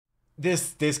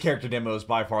This character demo is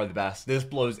by far the best. This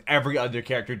blows every other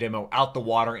character demo out the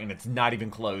water, and it's not even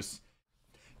close.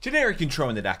 Generic intro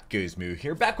in the Dr. Gozmu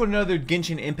here, back with another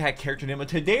Genshin Impact character demo.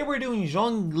 Today we're doing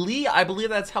Zhongli, I believe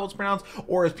that's how it's pronounced,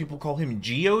 or as people call him,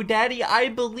 Geodaddy, I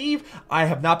believe. I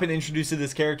have not been introduced to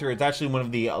this character. It's actually one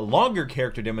of the longer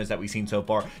character demos that we've seen so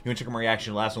far. You want to check out my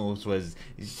reaction? The last one was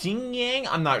Xingyang?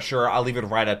 I'm not sure. I'll leave it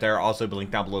right up there. Also, be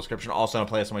linked down below in the description. Also, on a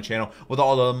playlist on my channel with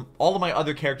all of my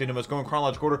other character demos going in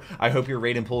chronological order. I hope your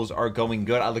rating pulls are going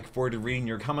good. I look forward to reading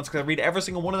your comments because I read every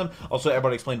single one of them. Also,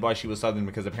 everybody explained why she was Southern,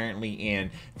 because apparently in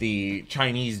the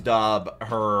Chinese dub,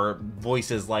 her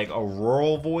voice is like a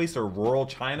rural voice or rural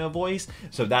China voice,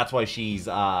 so that's why she's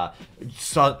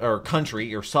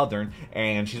country or Southern,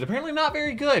 and she's apparently not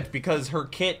very good because her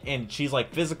kit and she's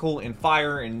like physical and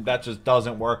fire, and that just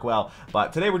doesn't work well.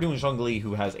 But today we're doing Zhongli,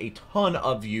 who has a ton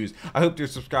of views. I hope you're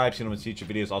subscribed to future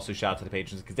videos. Also, shout out to the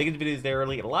patrons because they get the videos there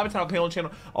early, get a lot of time on the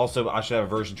channel. Also, I should have a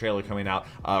version trailer coming out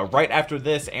right after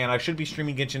this, and I should be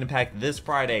streaming Genshin Impact this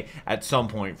Friday at some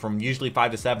point from usually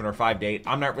 5 to 7 or 5 to 8.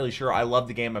 I'm not really sure. I love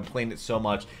the game. I'm playing it so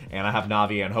much, and I have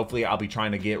Navi, and hopefully I'll be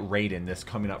trying to get Raiden this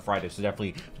coming up Friday, so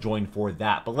definitely join for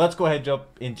that. But let's go ahead and jump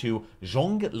into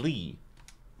Zhongli.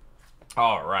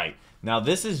 All right. Now,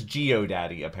 this is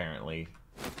Geodaddy, apparently.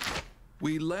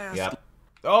 We last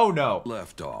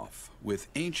left off with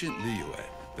ancient Liyue,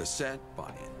 beset by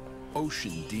an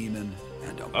ocean demon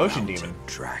and a mountain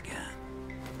dragon.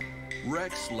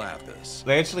 Rex Lapis.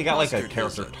 They actually got like a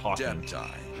character talking.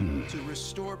 To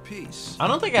restore peace. I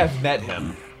don't think I've met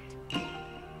him.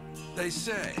 They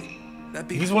say that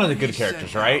he's one of the good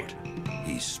characters, right?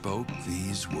 He spoke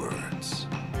these words.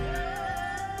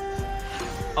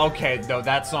 Okay, no,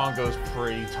 that song goes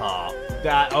pretty top.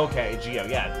 Okay, Geo,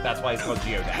 yeah, that's why it's called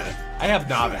Geodaddy. I have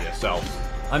Navia, so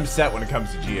I'm set when it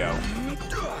comes to Geo.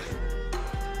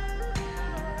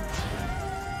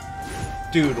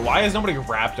 Dude, why is nobody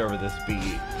rapped over this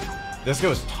beat? This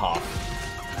goes tough.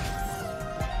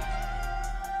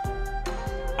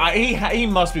 He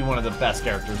must be one of the best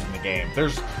characters in the game.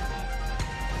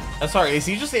 Sorry, is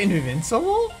he just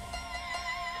invincible?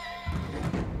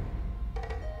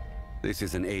 This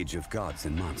is an age of gods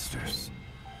and monsters.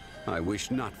 I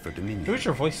wish not for dominion. Who's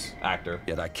your voice actor?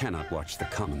 Yet I cannot watch the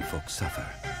common folk suffer.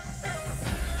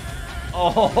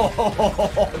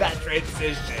 Oh, that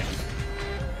transition.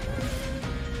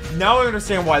 Now I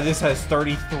understand why this has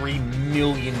 33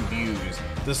 million views.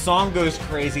 The song goes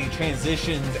crazy,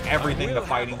 transitions everything to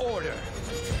fighting.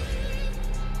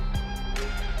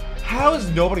 How has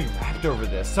nobody rapped over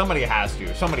this? Somebody has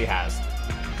to. Somebody has.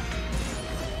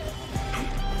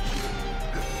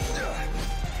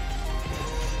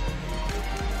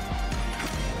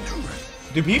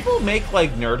 Do people make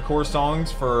like nerdcore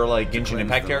songs for like Genshin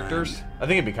Impact characters? I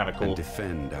think it'd be kind of cool. And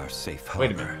defend our safe harbor.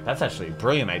 Wait a minute, that's actually a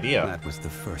brilliant idea. That was the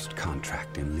first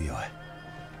contract in Liyue.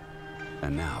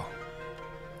 And now,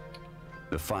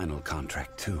 the final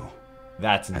contract too.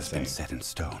 That's insane. Has been set in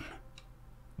stone.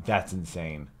 That's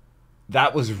insane.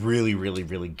 That was really, really,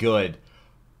 really good.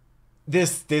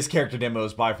 This character demo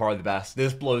is by far the best.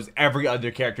 This blows every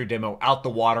other character demo out the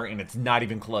water, and it's not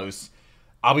even close.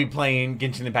 I'll be playing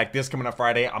Genshin Impact this coming up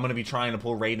Friday. I'm going to be trying to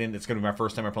pull Raiden. It's going to be my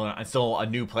first time playing it. I'm still a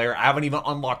new player. I haven't even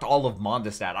unlocked all of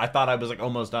Mondstadt. I thought I was like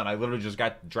almost done. I literally just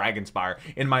got Dragonspire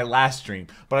in my last stream.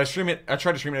 But I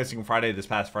tried to stream it every single Friday. This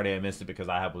past Friday I missed it because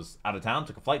I was out of town,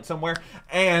 took a flight somewhere.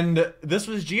 And this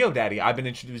was Geodaddy. I've been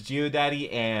introduced to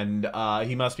Geodaddy, and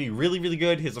he must be really, really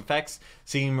good. His effects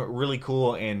seem really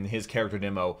cool, and his character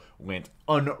demo went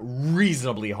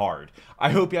unreasonably hard. I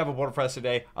hope you have a wonderful rest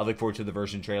today. I look forward to the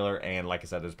version trailer, and like I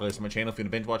said, there's playlists on my channel if you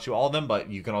want to binge watch all of them, but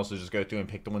you can also just go through and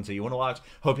pick the ones that you want to watch.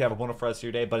 Hope you have a wonderful rest of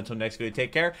your day, but until next video,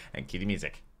 take care and keep the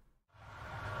music.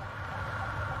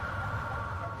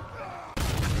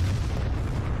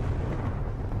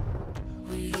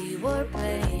 We were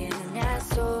playing as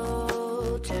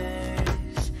soldiers,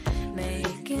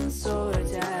 making soldiers.